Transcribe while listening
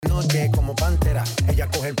noche como pantera. Ella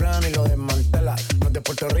coge el plano y lo desmantela. No es de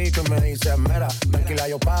Puerto Rico y me dice mera. Tranquila,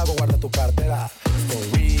 yo pago, guarda tu cartera.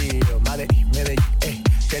 For real, Madrid, Medellín,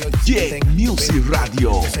 te lo dice. Yeah, Music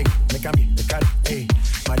Radio. Me cambié de cari,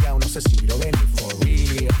 María, no sé si lo ven. For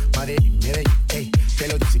real, Madrid, Medellín, te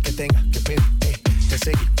lo dice que tenga que pedir, te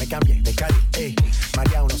seguí, me cambié de cari,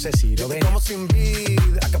 María, no sé si lo ven. Como sin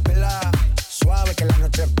vida, a capela, suave que la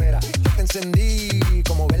noche espera. Yo te encendí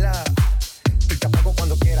como vela y te apago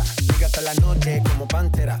cuando quiera. Llega hasta la noche como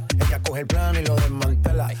pantera. Ella coge el plano y lo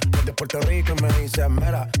desmantela. No es de Puerto Rico y me dice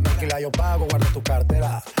mera. Tranquila, yo pago, guarda tu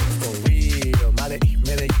cartera. For real, Madrid,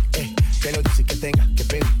 Medellín, te lo dice que tenga que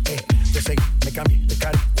pedir, yo seguí, me cambié de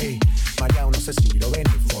cari, María, no sé si lo ven.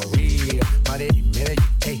 For real, Madrid,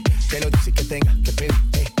 Medellín, te lo dice que tenga que pedir,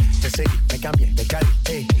 te seguí, me cambié de cari,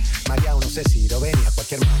 María, no sé si lo ven. Y a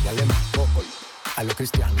cualquier malla le marco a lo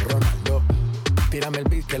Cristiano Ronaldo. Tírame el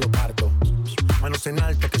beat que lo parto. Manos en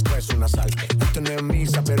alto, que esto es un asalto. Esto no es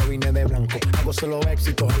misa, pero vine de blanco. Hago solo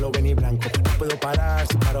éxito, a lo vení blanco. No puedo parar,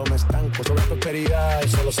 si paro me estanco. Sobre prosperidad,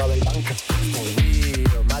 eso lo sabe el banco.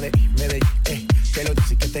 Movido, Madrid, Medellín, te lo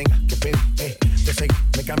dice que tenga que pedir, yo seguí,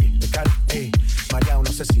 me cambié de cari, María,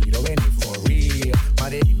 no sé si lo ven. For real,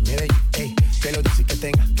 Madrid, Medellín, te lo dice que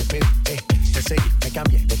tenga que pedir, yo seguí, me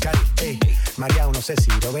cambié de cari, María, no sé si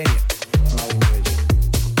lo ven. Madrid, Medellín.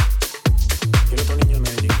 Y el otro niño de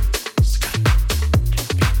Medellín.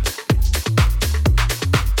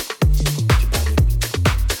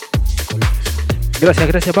 Gracias,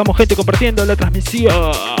 gracias. Vamos, gente, compartiendo la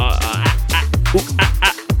transmisión.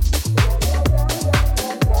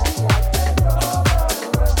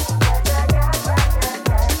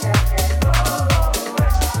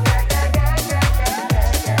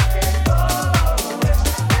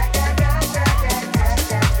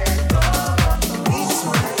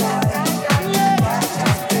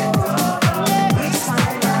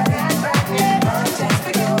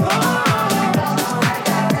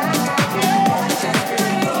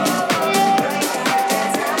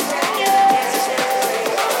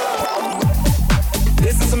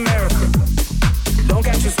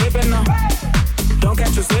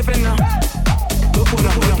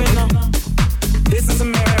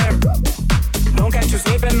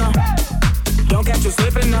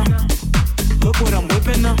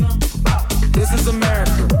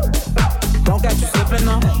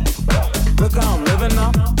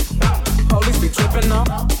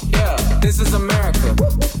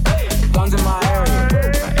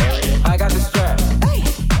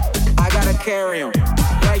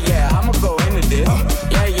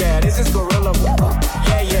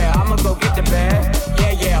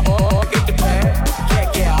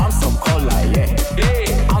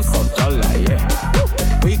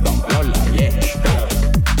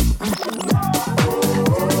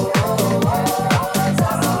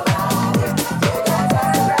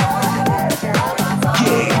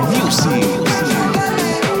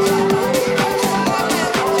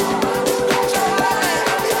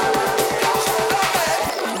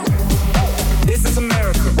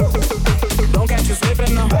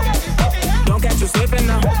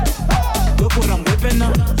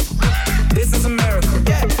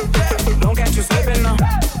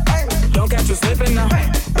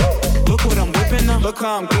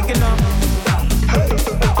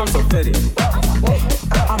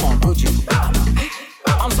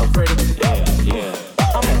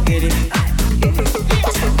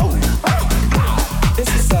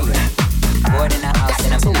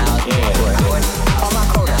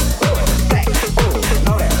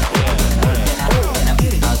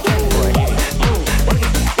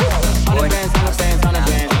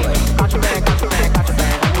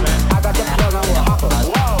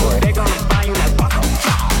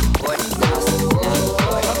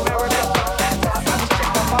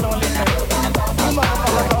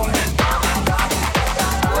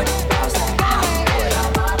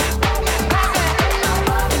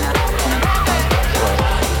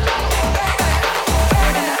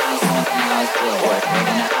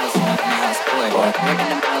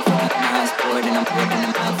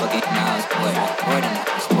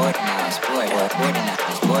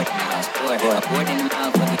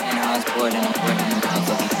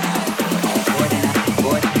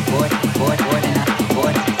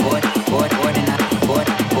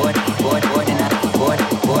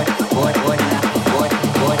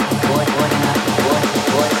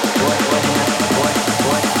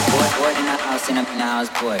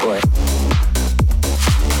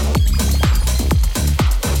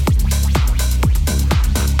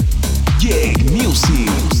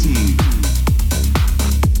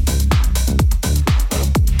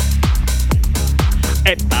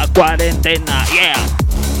 Cuarentena, yeah.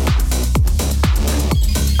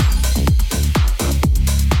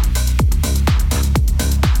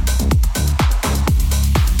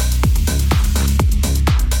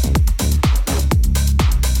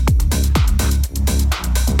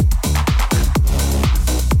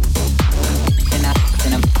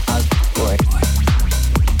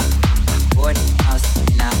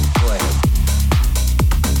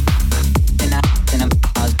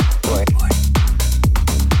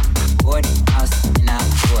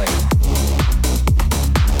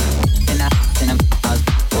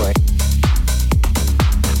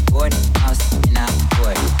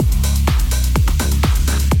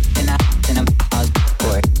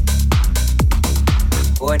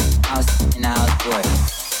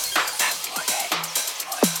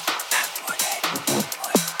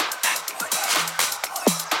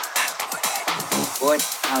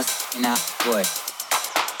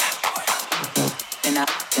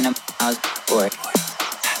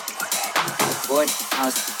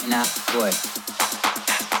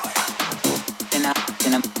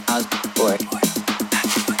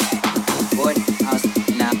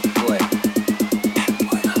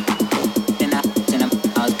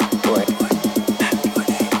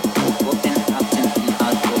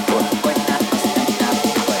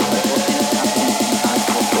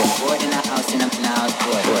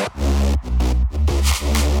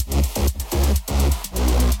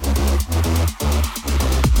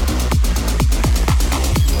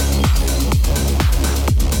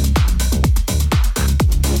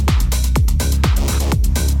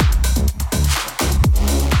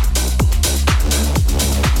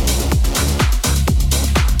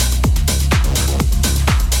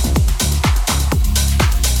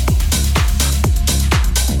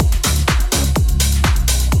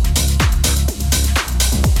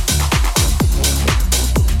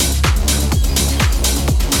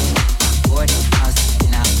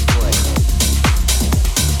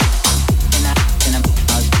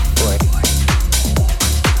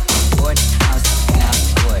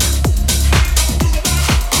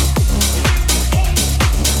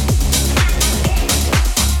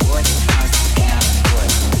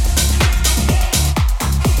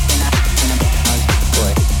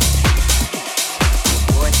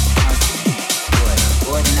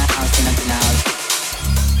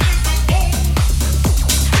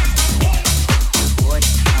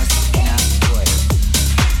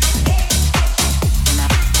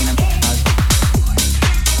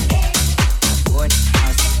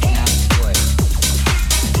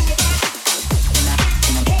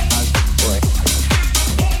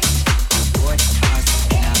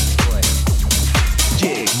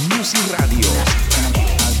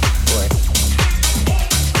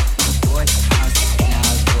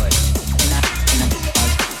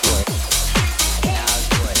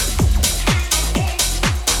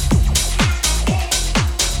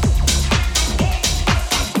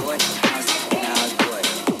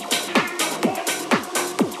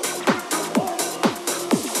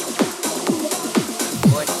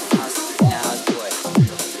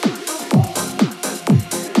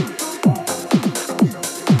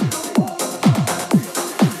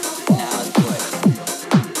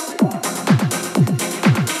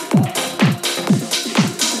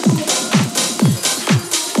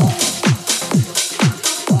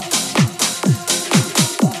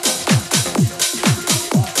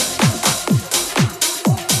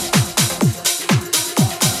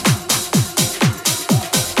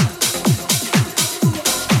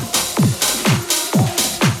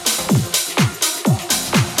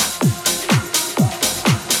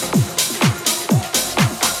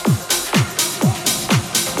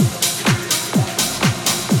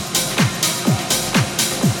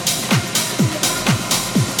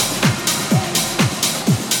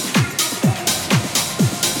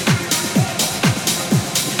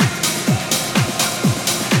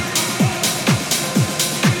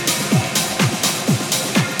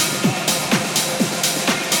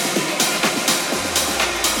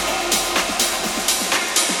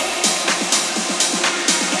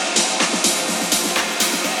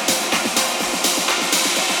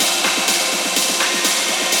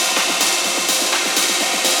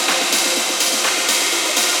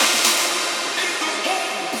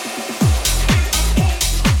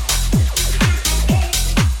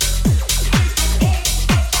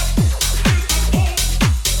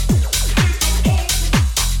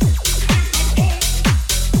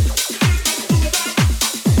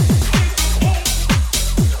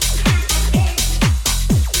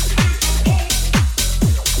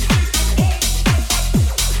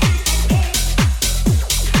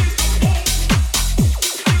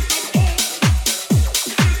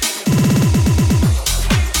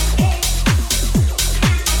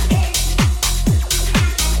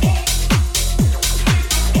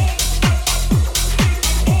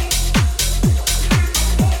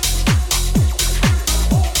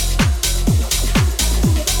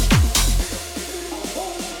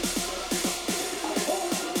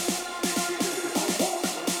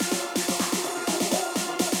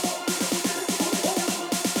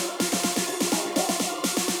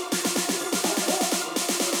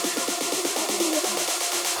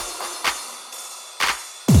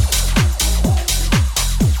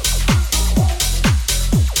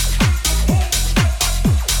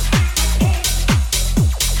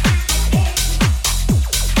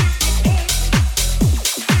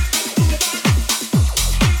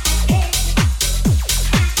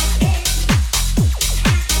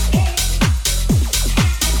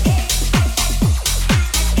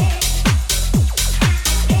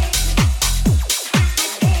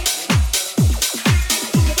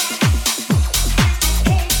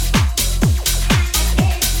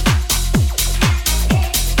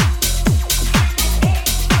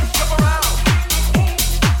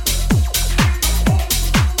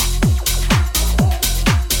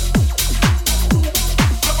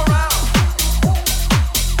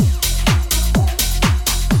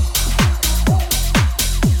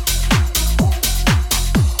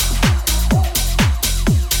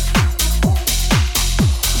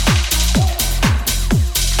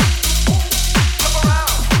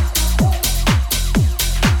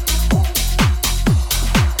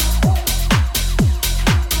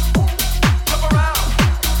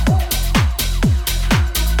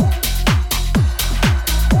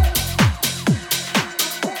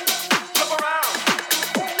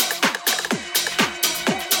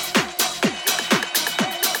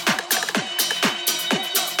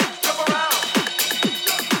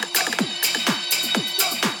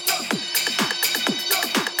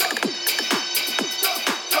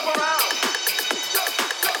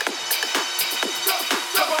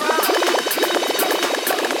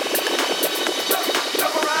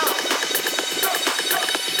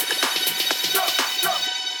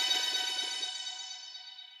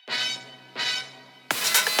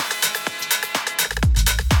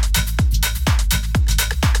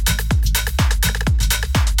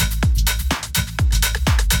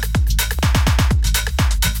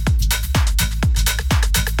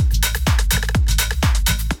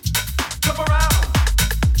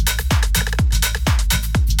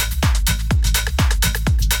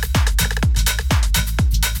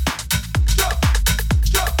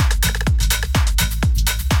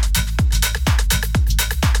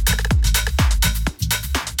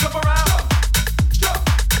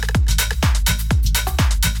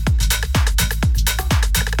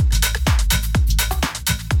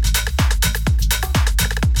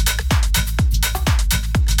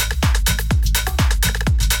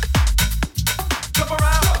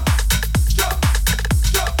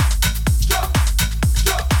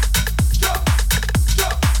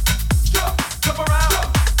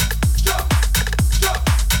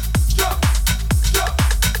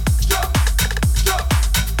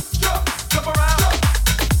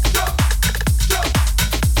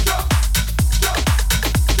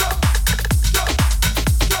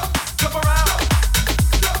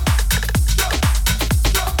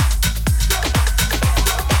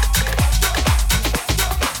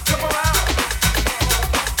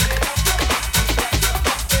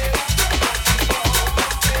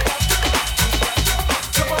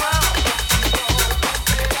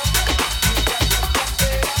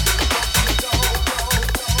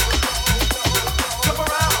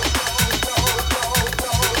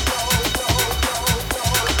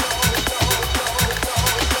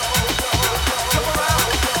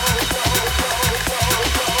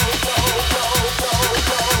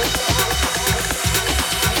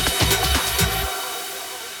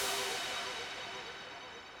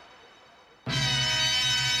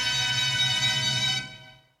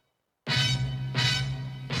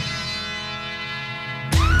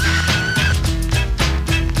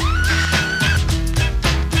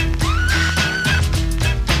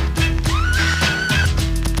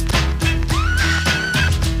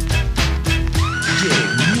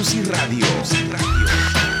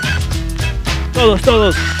 Todos,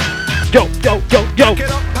 todos. Yo, yo, yo,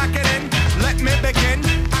 yo.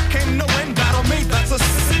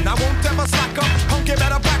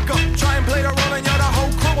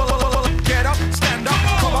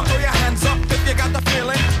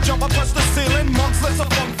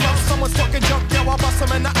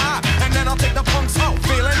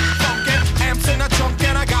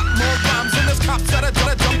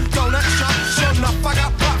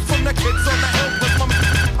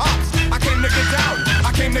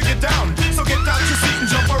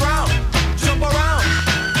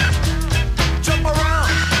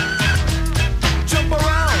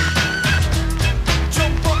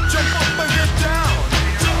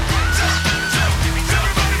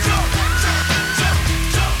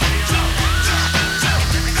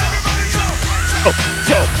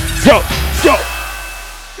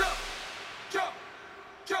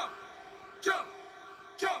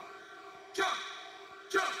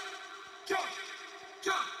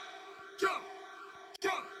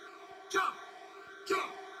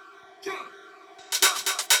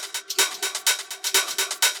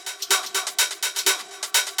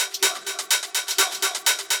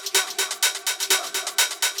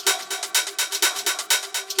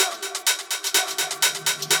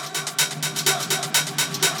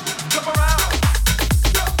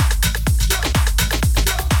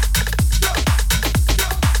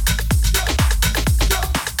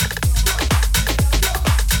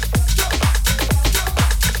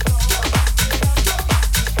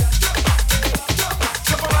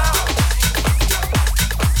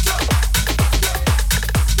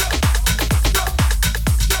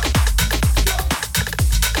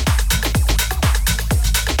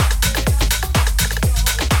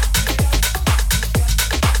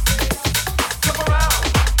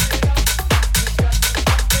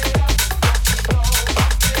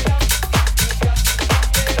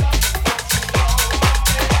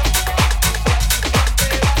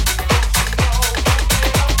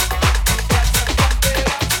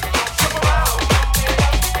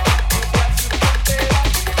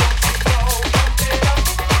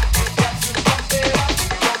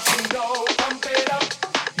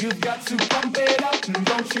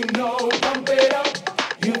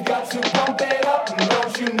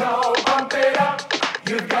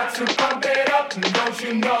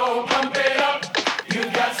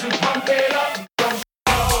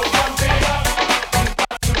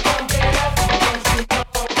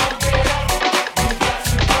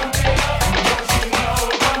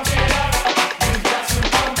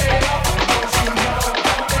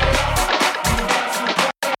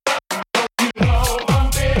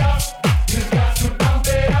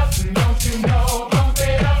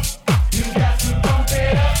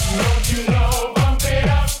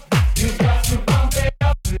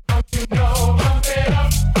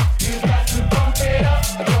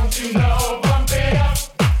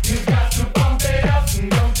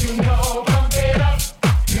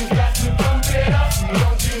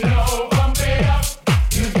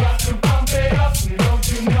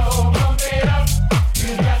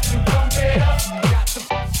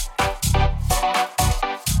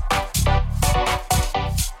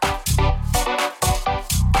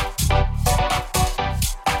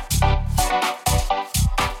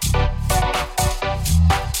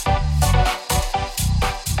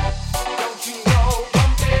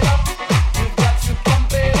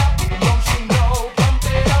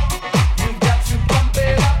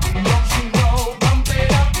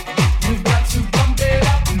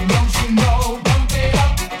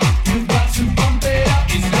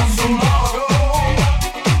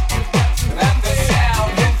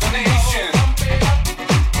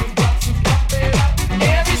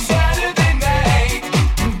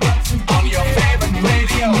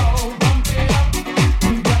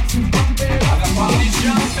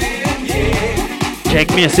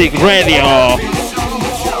 Jack Music Radio.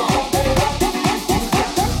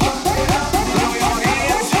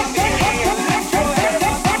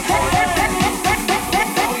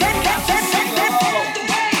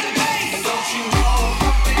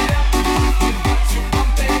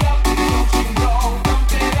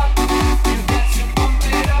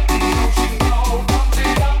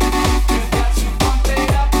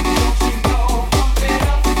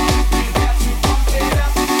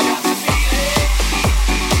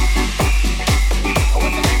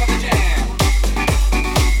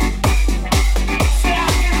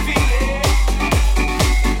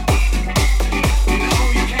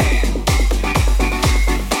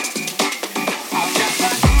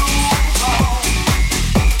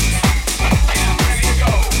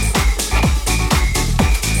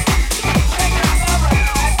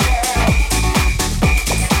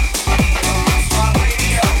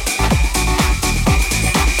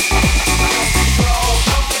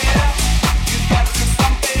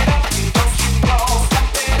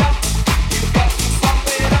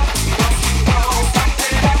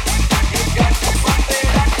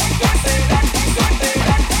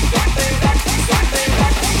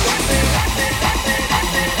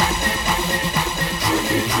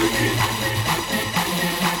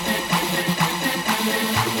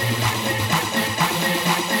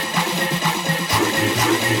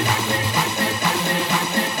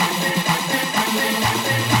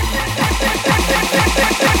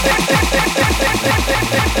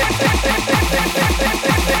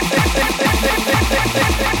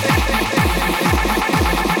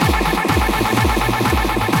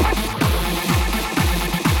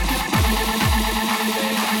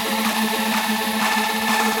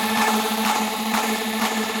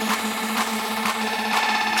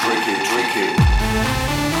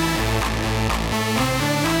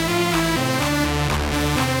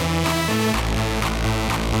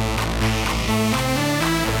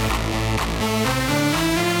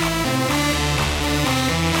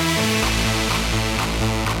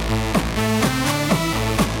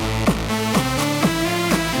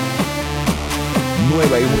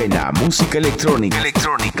 nueva y buena música electrónica.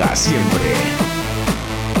 Electrónica siempre.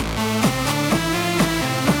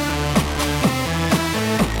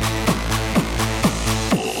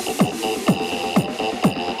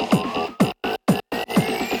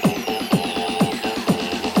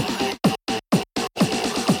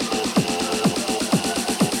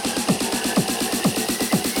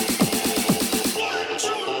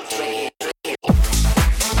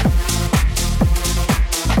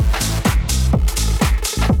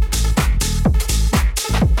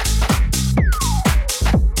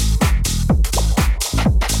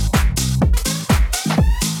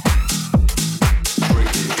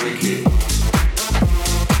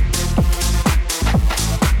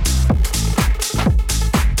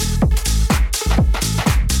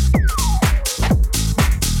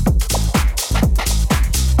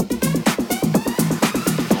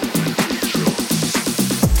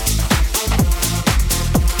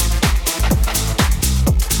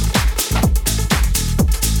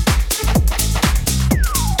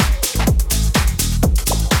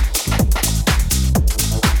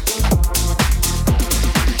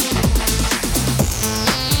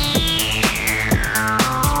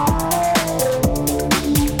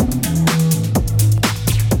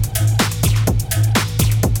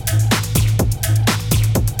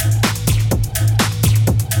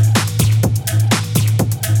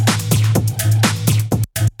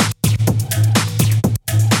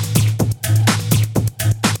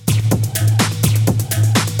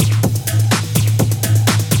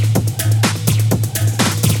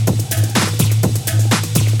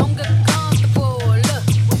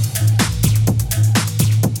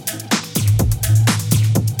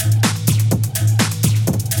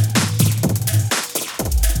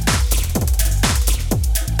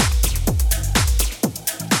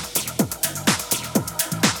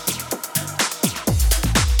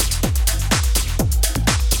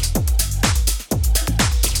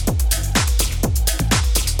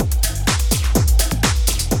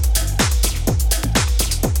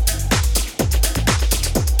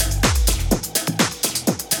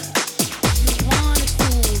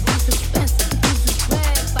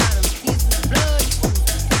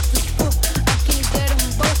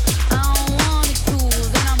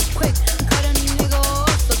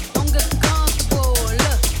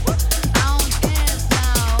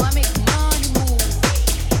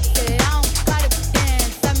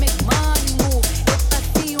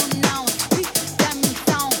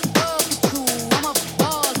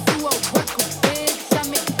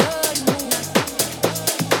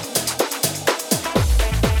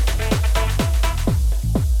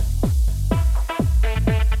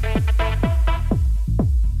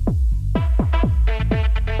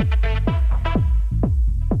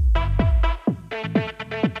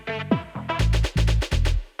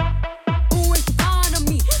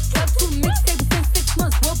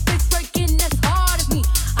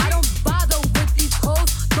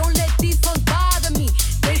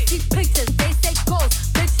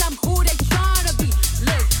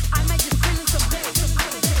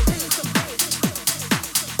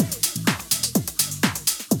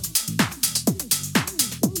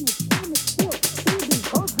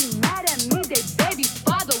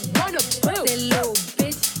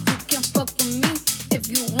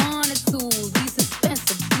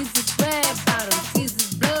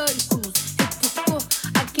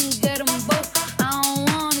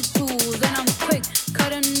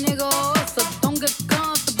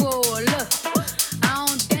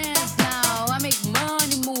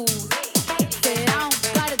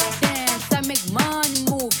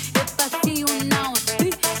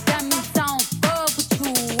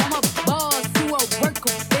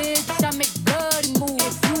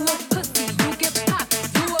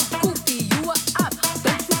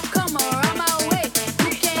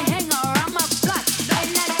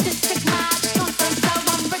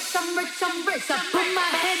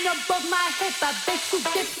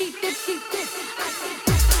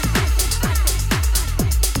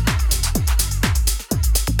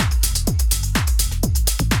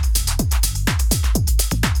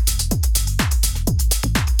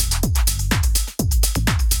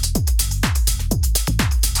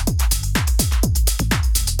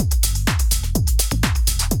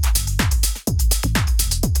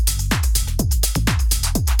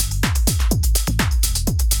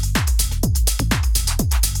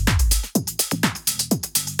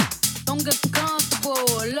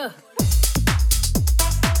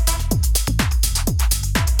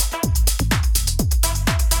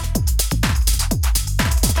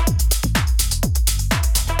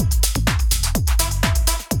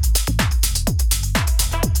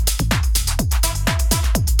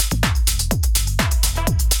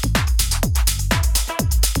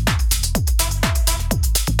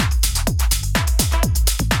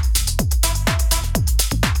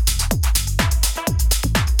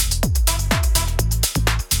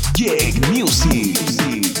 Jack Music.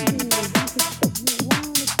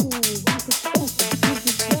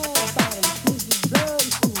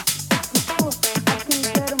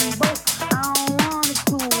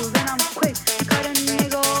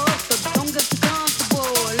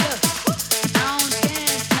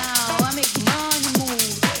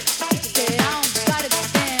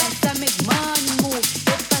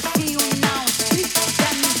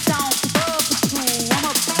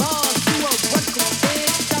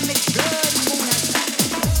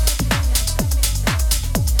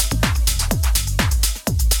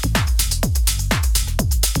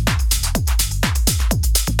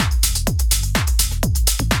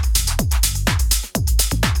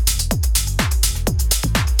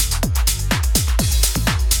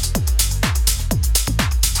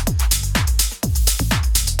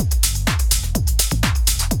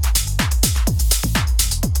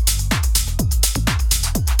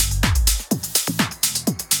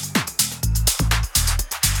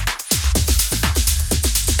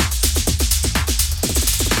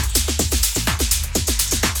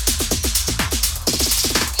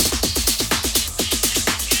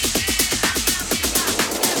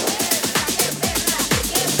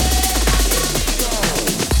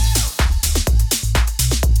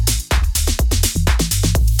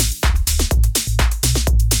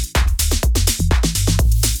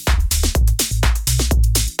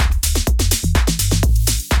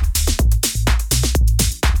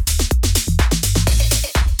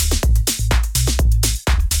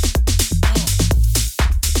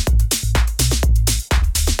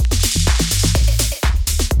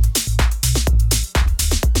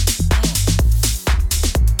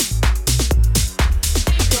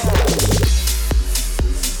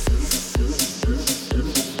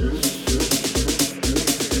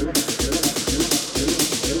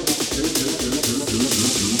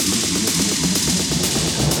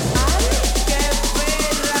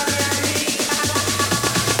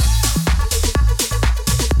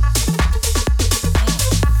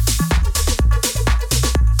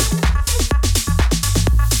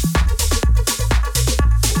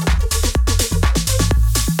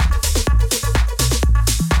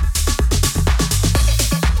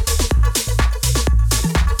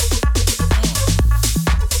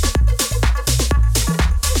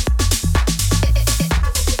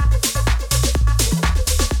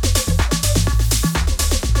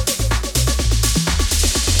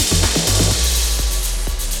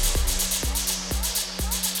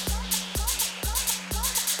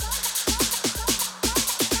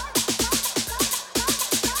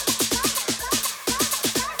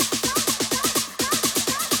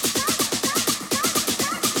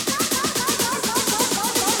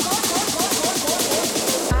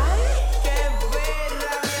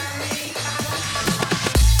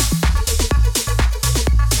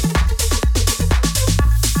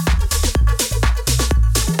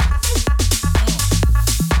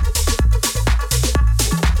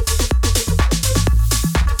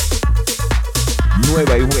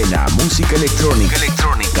 Nueva y buena música electrónica.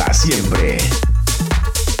 Electrónica siempre.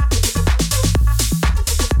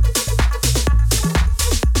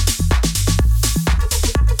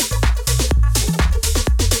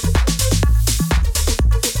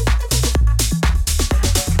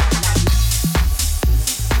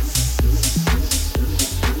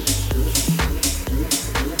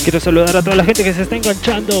 Quiero saludar a toda la gente que se está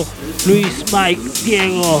enganchando. Luis, Mike,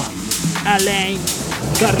 Diego, Alain,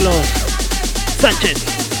 Carlos, Sánchez.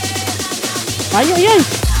 ¡Ay, ay, ay!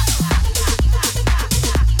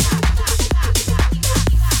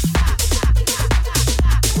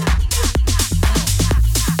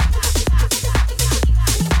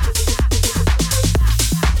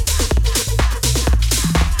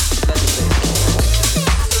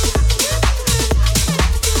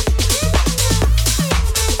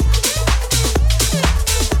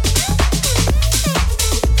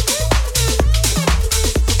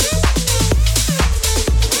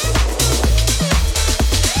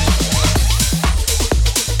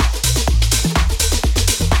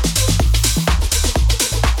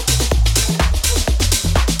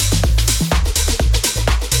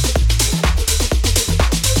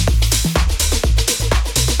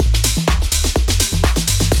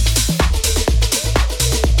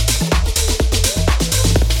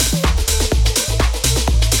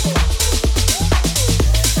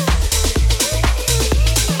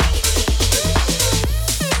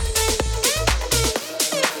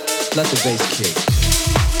 Let the bass kick.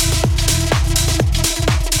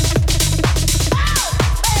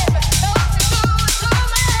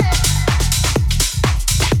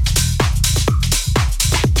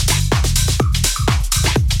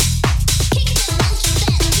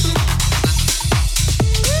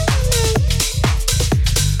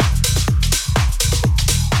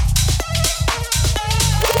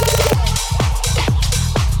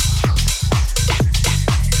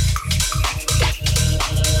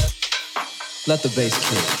 Let the bass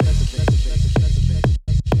kick.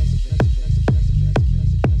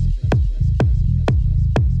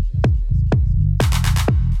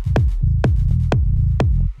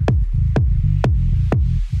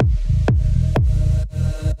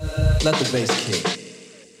 Let the bass kick.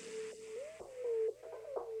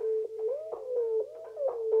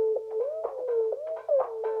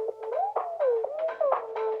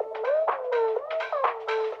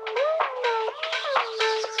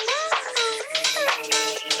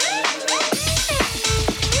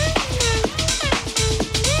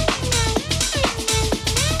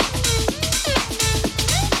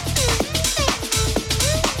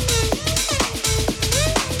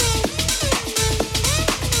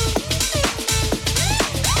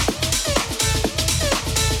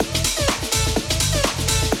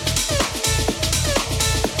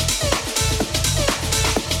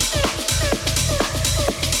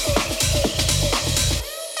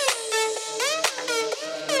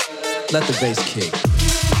 Let the bass kick.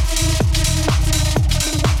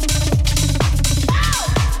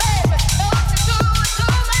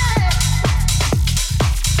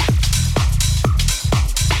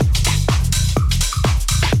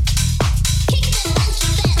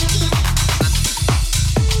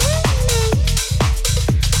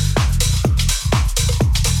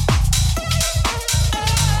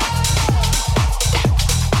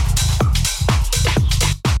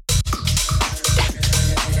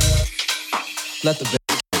 Let the bass.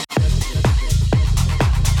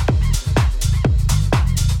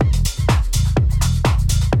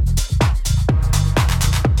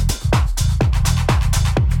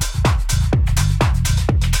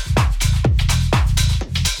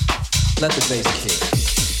 Let the bass kick.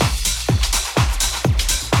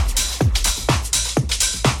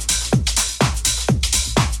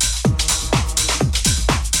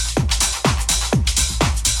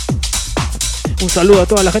 Un saludo a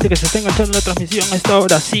toda la gente que se está enganchando en la transmisión a esta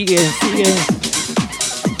hora. Siguen.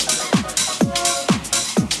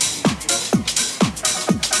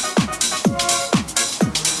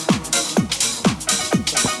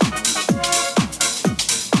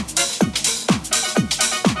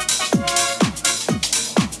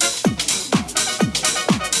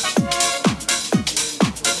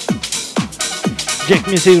 Jack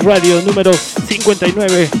Music Radio número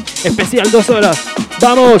 59, especial 2 horas.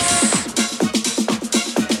 ¡Vamos!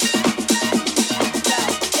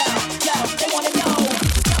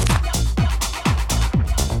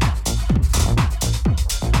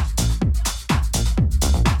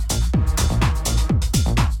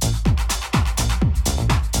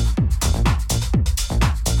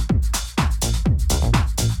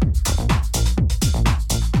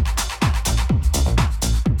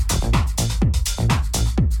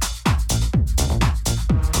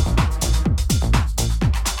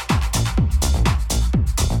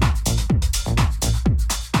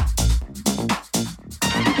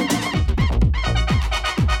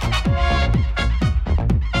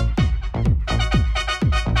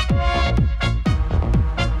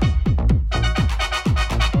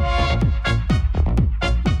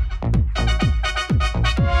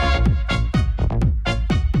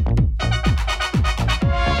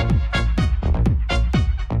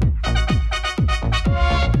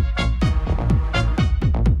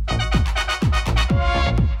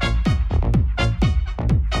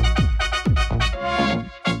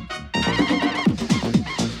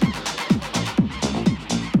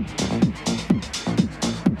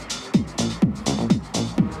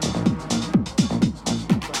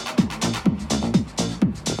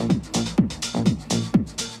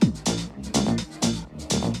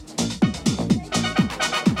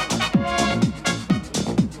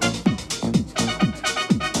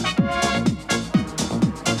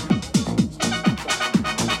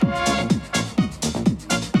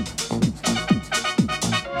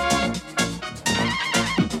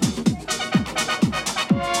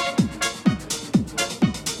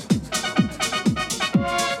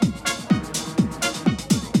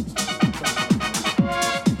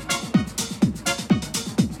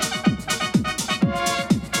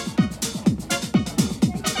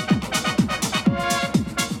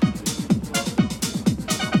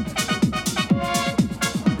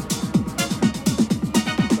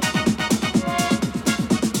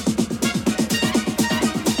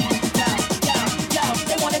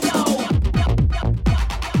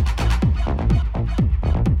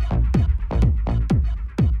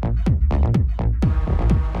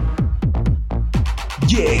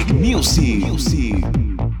 Jack Music.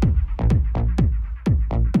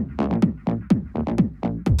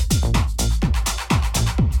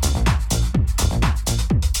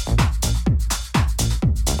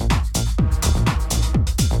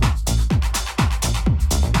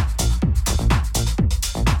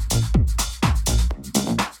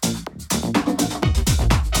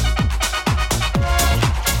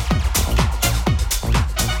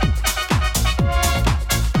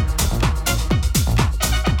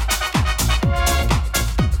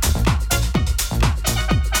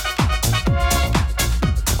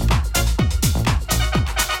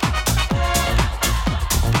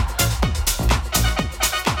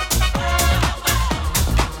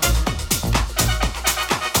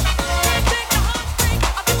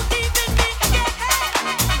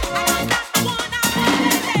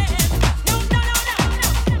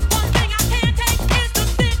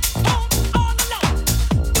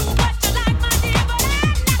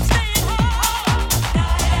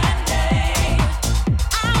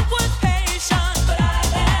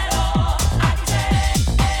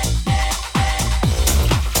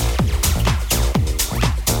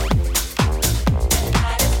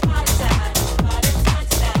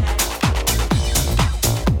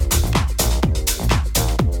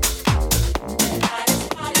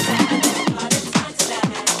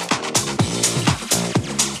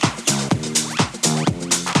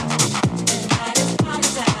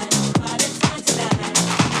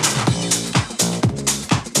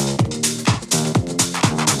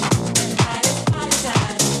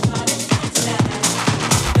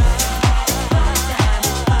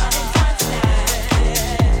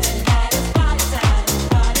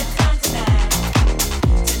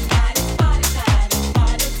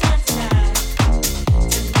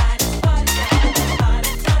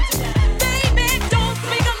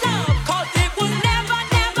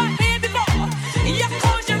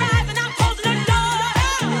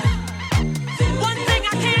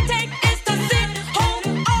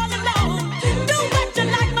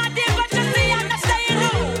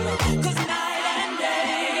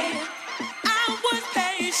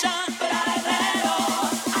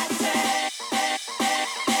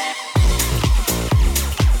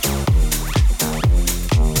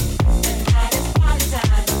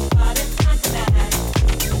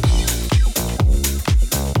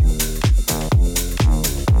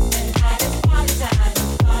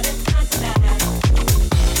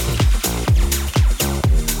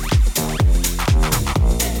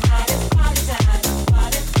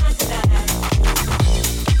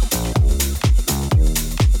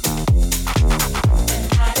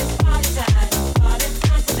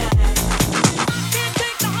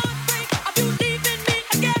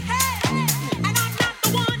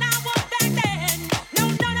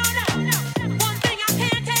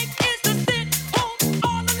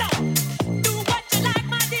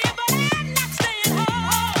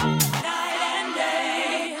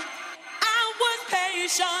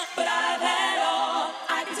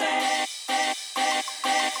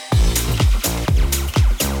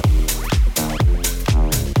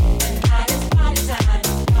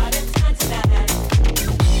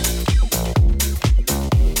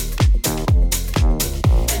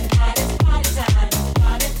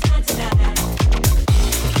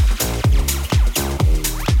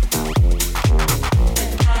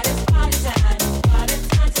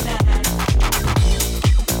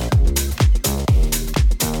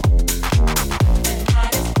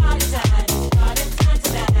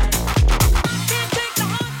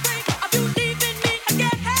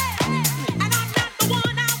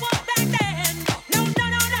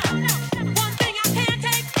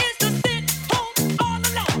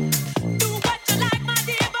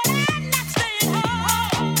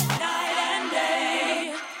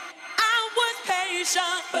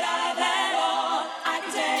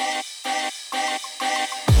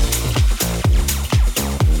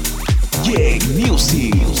 Jake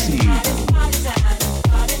Music.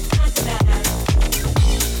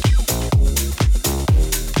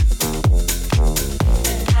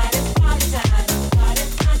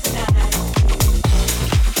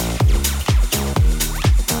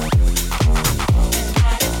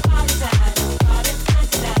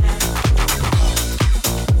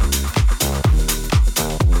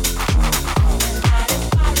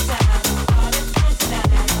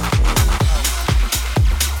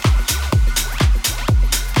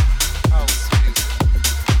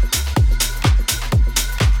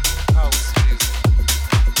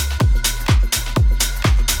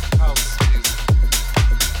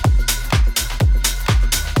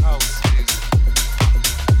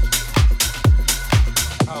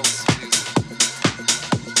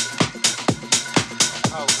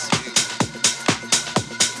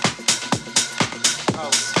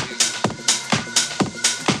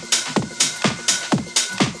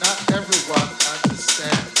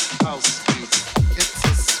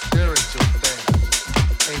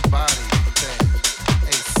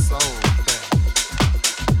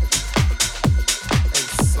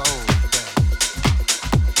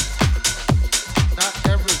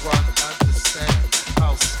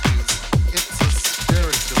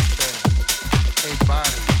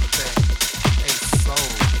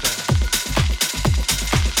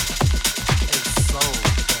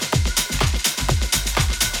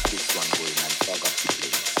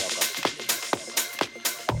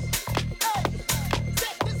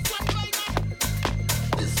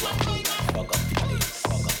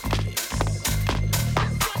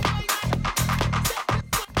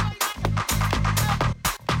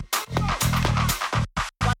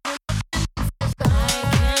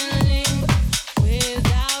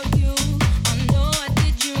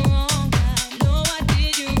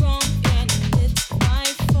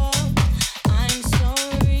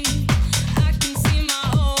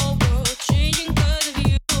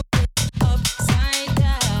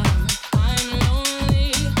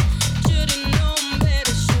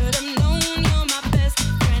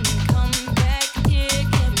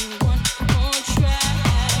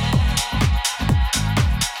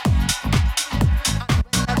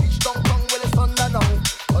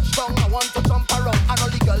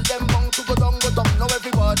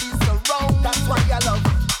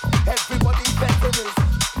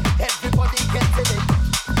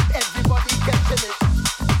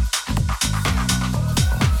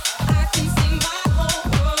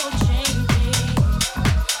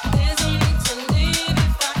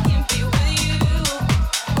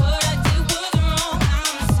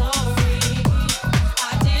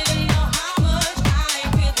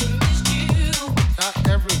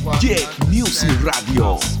 Jake Music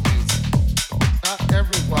Radio. Not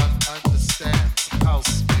everyone understands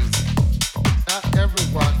house music. Not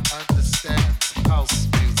everyone understands house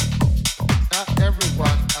music. Not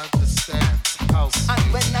everyone understands house music.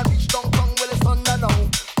 And when I reach downtown, well it's thunder now.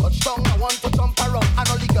 Touchdown, I want to jump around. And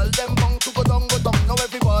all the girls them bound to go down, go down. Now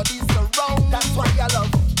everybody's around. That's why I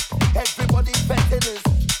love everybody betting it.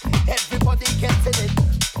 Everybody getting it.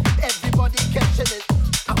 Everybody catching it.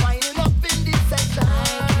 I'm winding up in this session.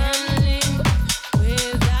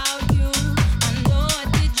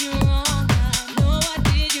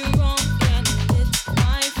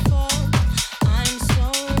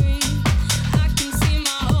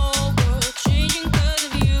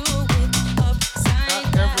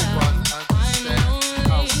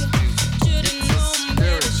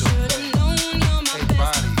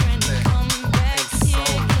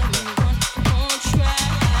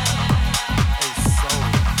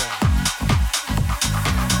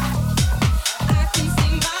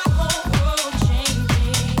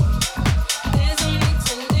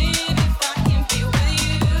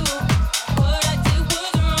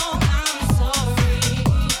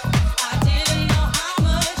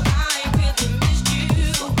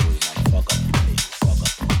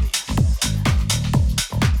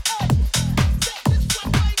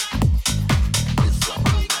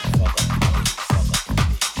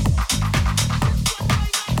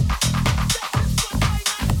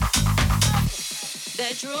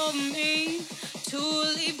 Drove me to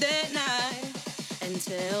leave that night and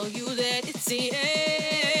tell you that it's the end.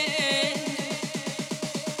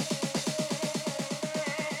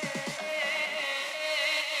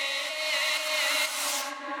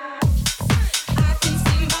 I can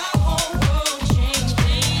see my whole world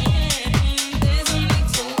changing. There's no need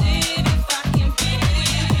to live if I can be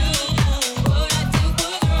you. What I did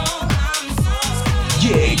was wrong, I'm sorry.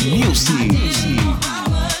 Jake Music.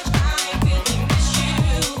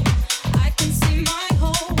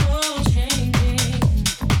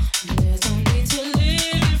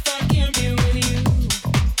 Can be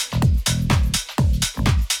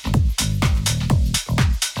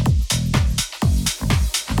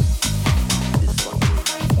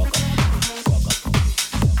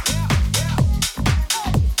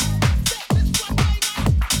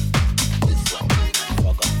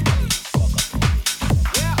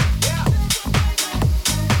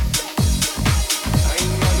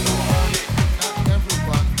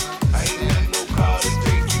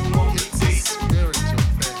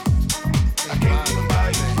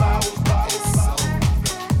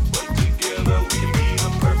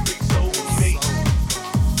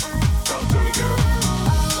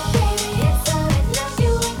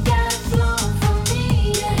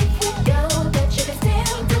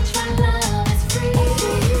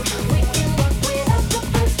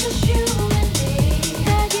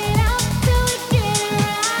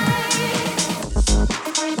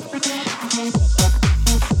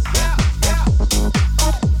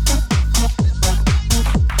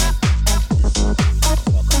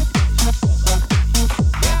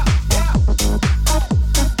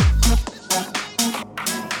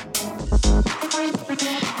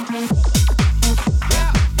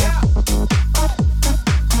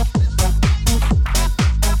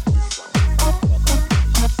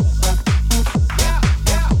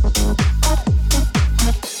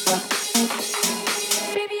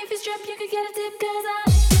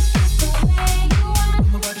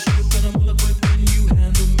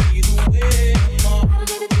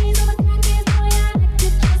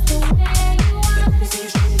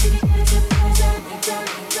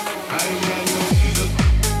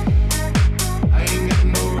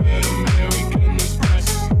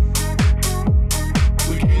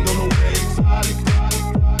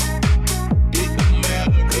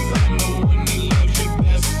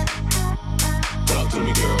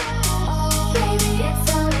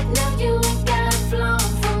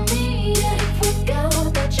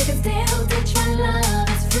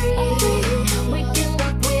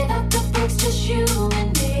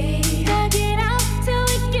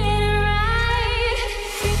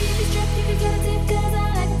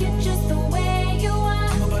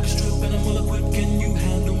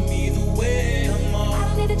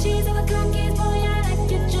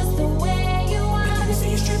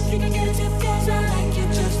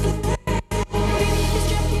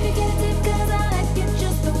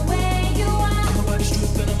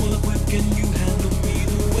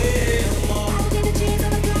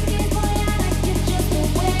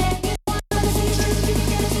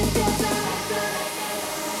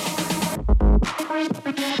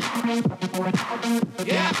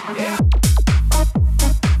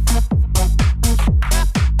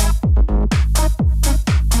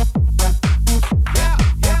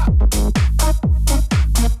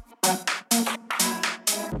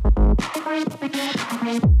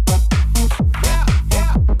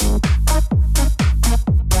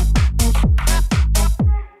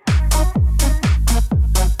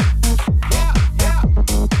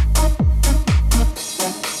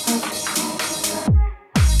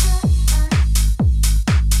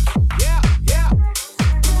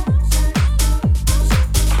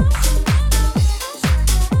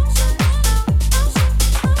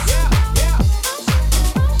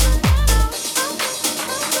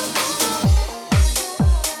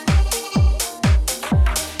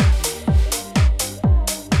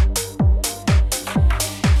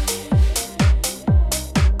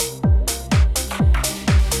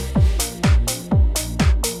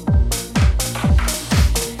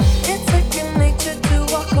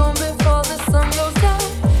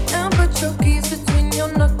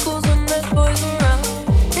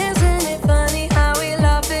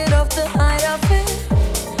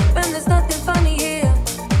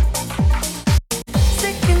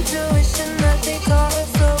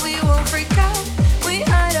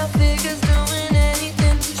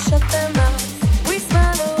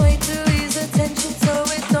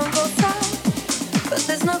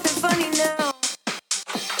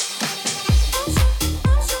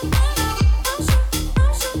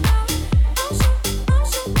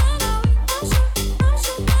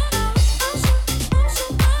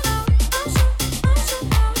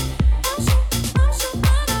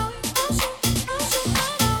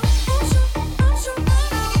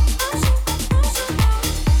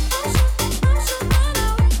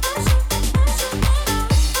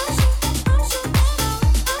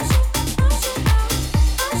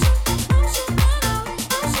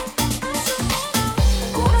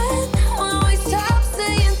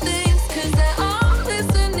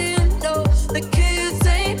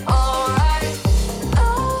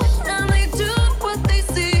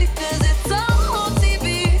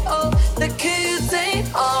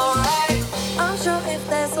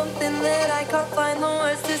something that I can't find the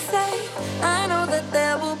words to say. I know that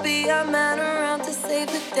there will be a man around to save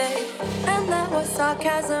the day. And that was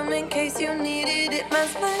sarcasm in case you needed it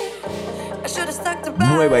mansplained. I should have stuck to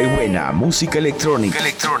Nueva y buena música electrónica.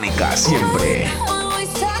 Electrónica siempre. Always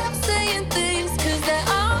stop saying things 'cause they're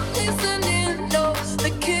all listening. No,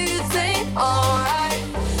 the kids ain't alright.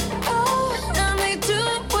 Oh, and they do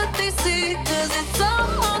what they see 'cause it's all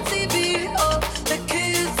on TV. Oh, the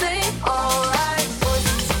kids ain't alright.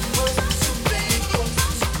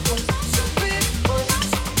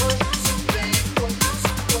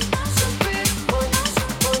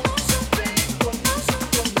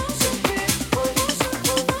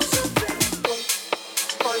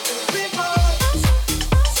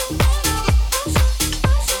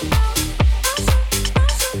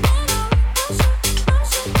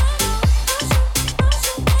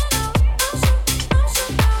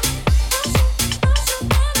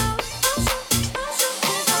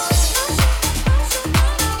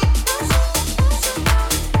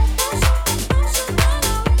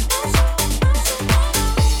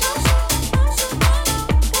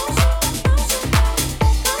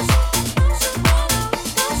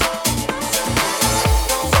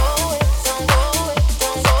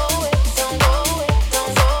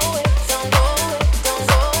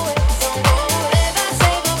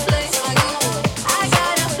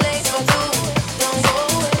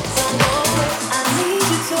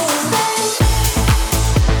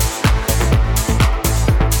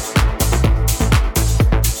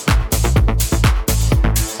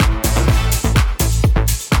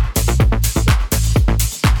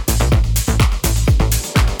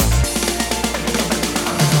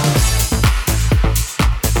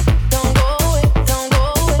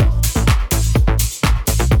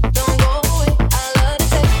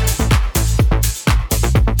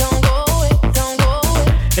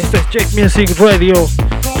 Jake Music Radio,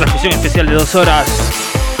 transmisión especial de 2 horas.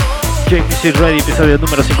 Jake Music Radio, episodio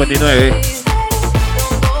número 59.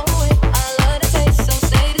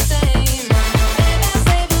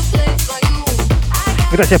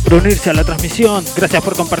 Gracias por unirse a la transmisión, gracias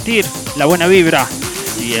por compartir la buena vibra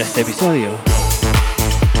y este episodio.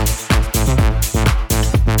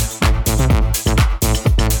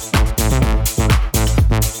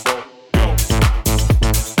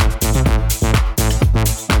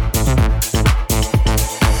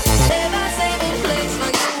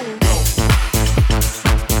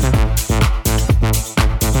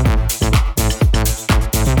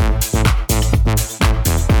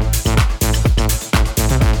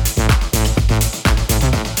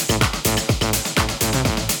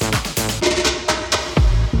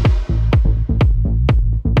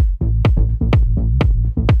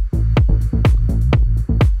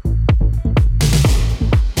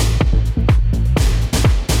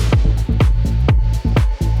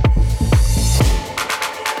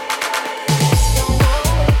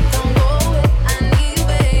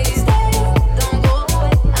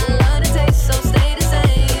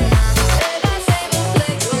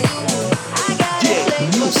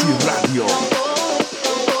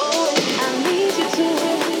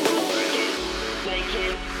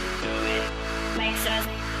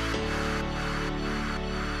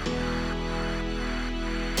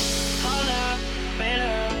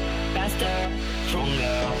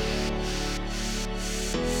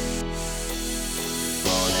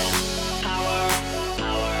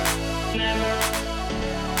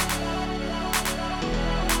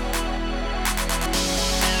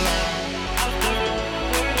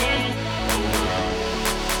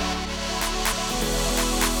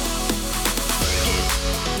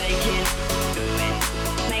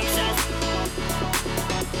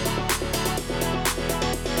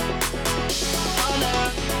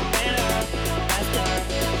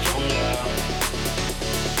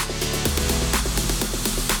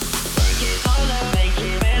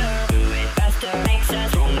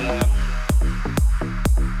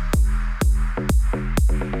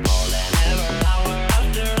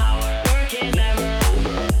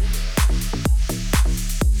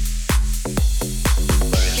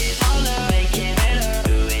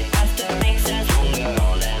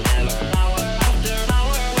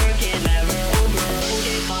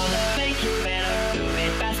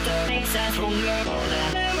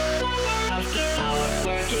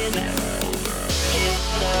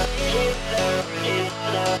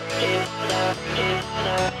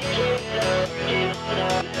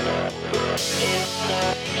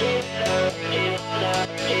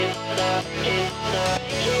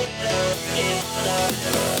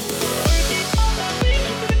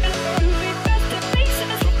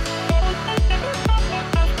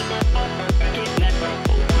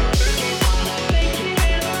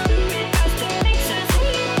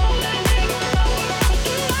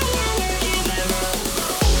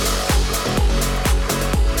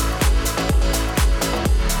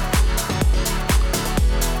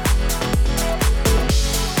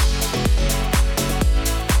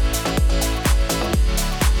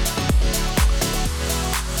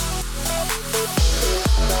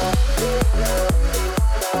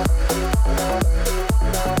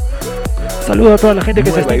 Saludo a toda la gente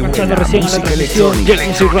que se está Nueva y enganchando buena recién a la música transmisión. electrónica, Jack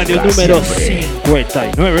Music Radio número siempre.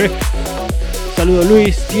 59. Saludo a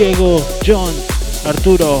Luis, Diego, John,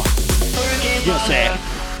 Arturo, Joseph,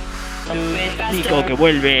 Nico que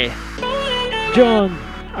vuelve, John,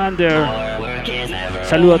 Ander.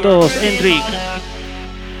 Saludo a todos, Enric.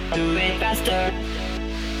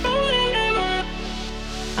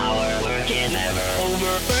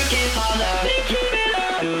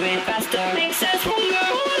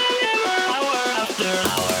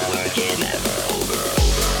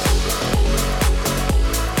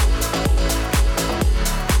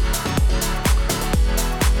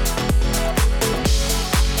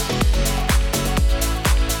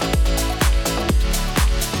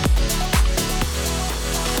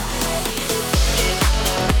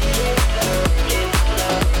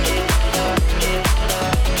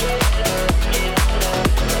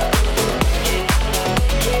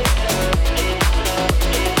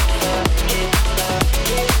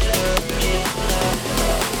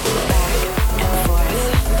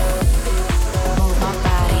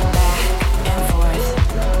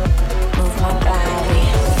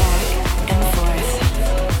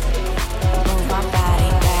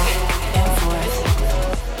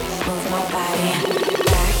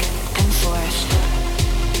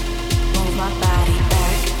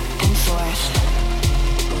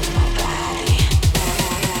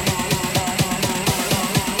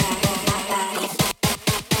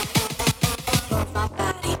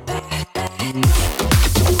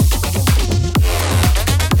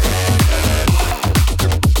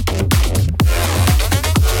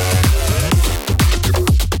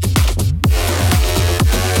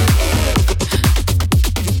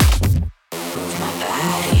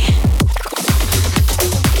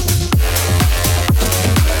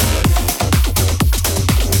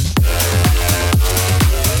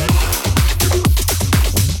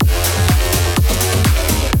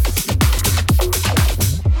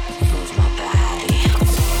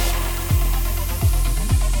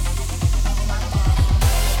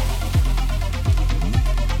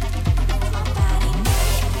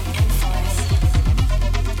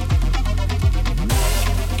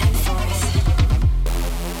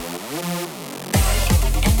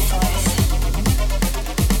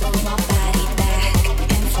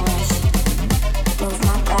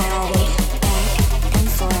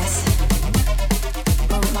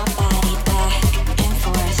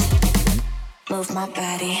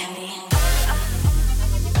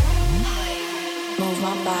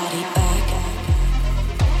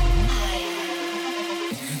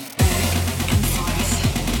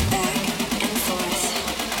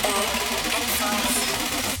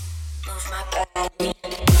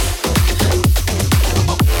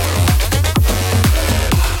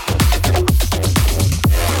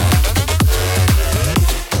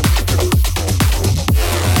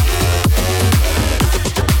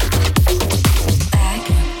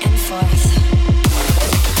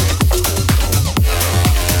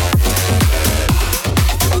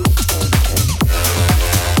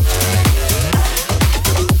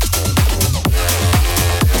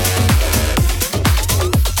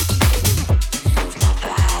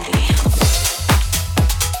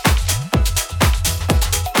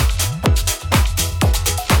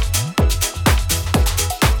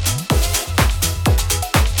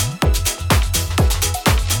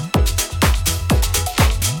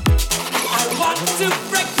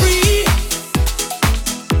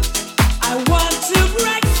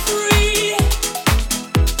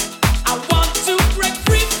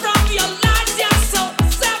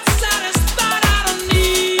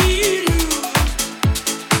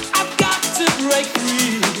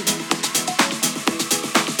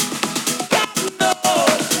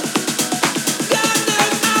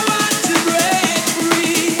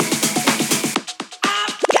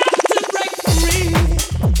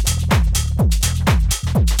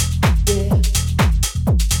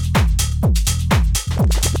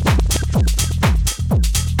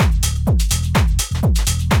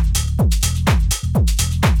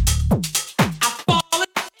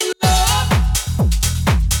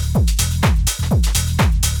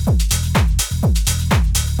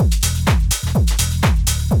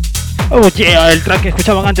 Oh yeah, el track que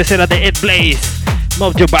escuchaban antes era de Ed Blaze,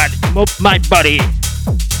 Move Your Body, Move My Body.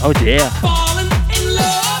 Oh yeah.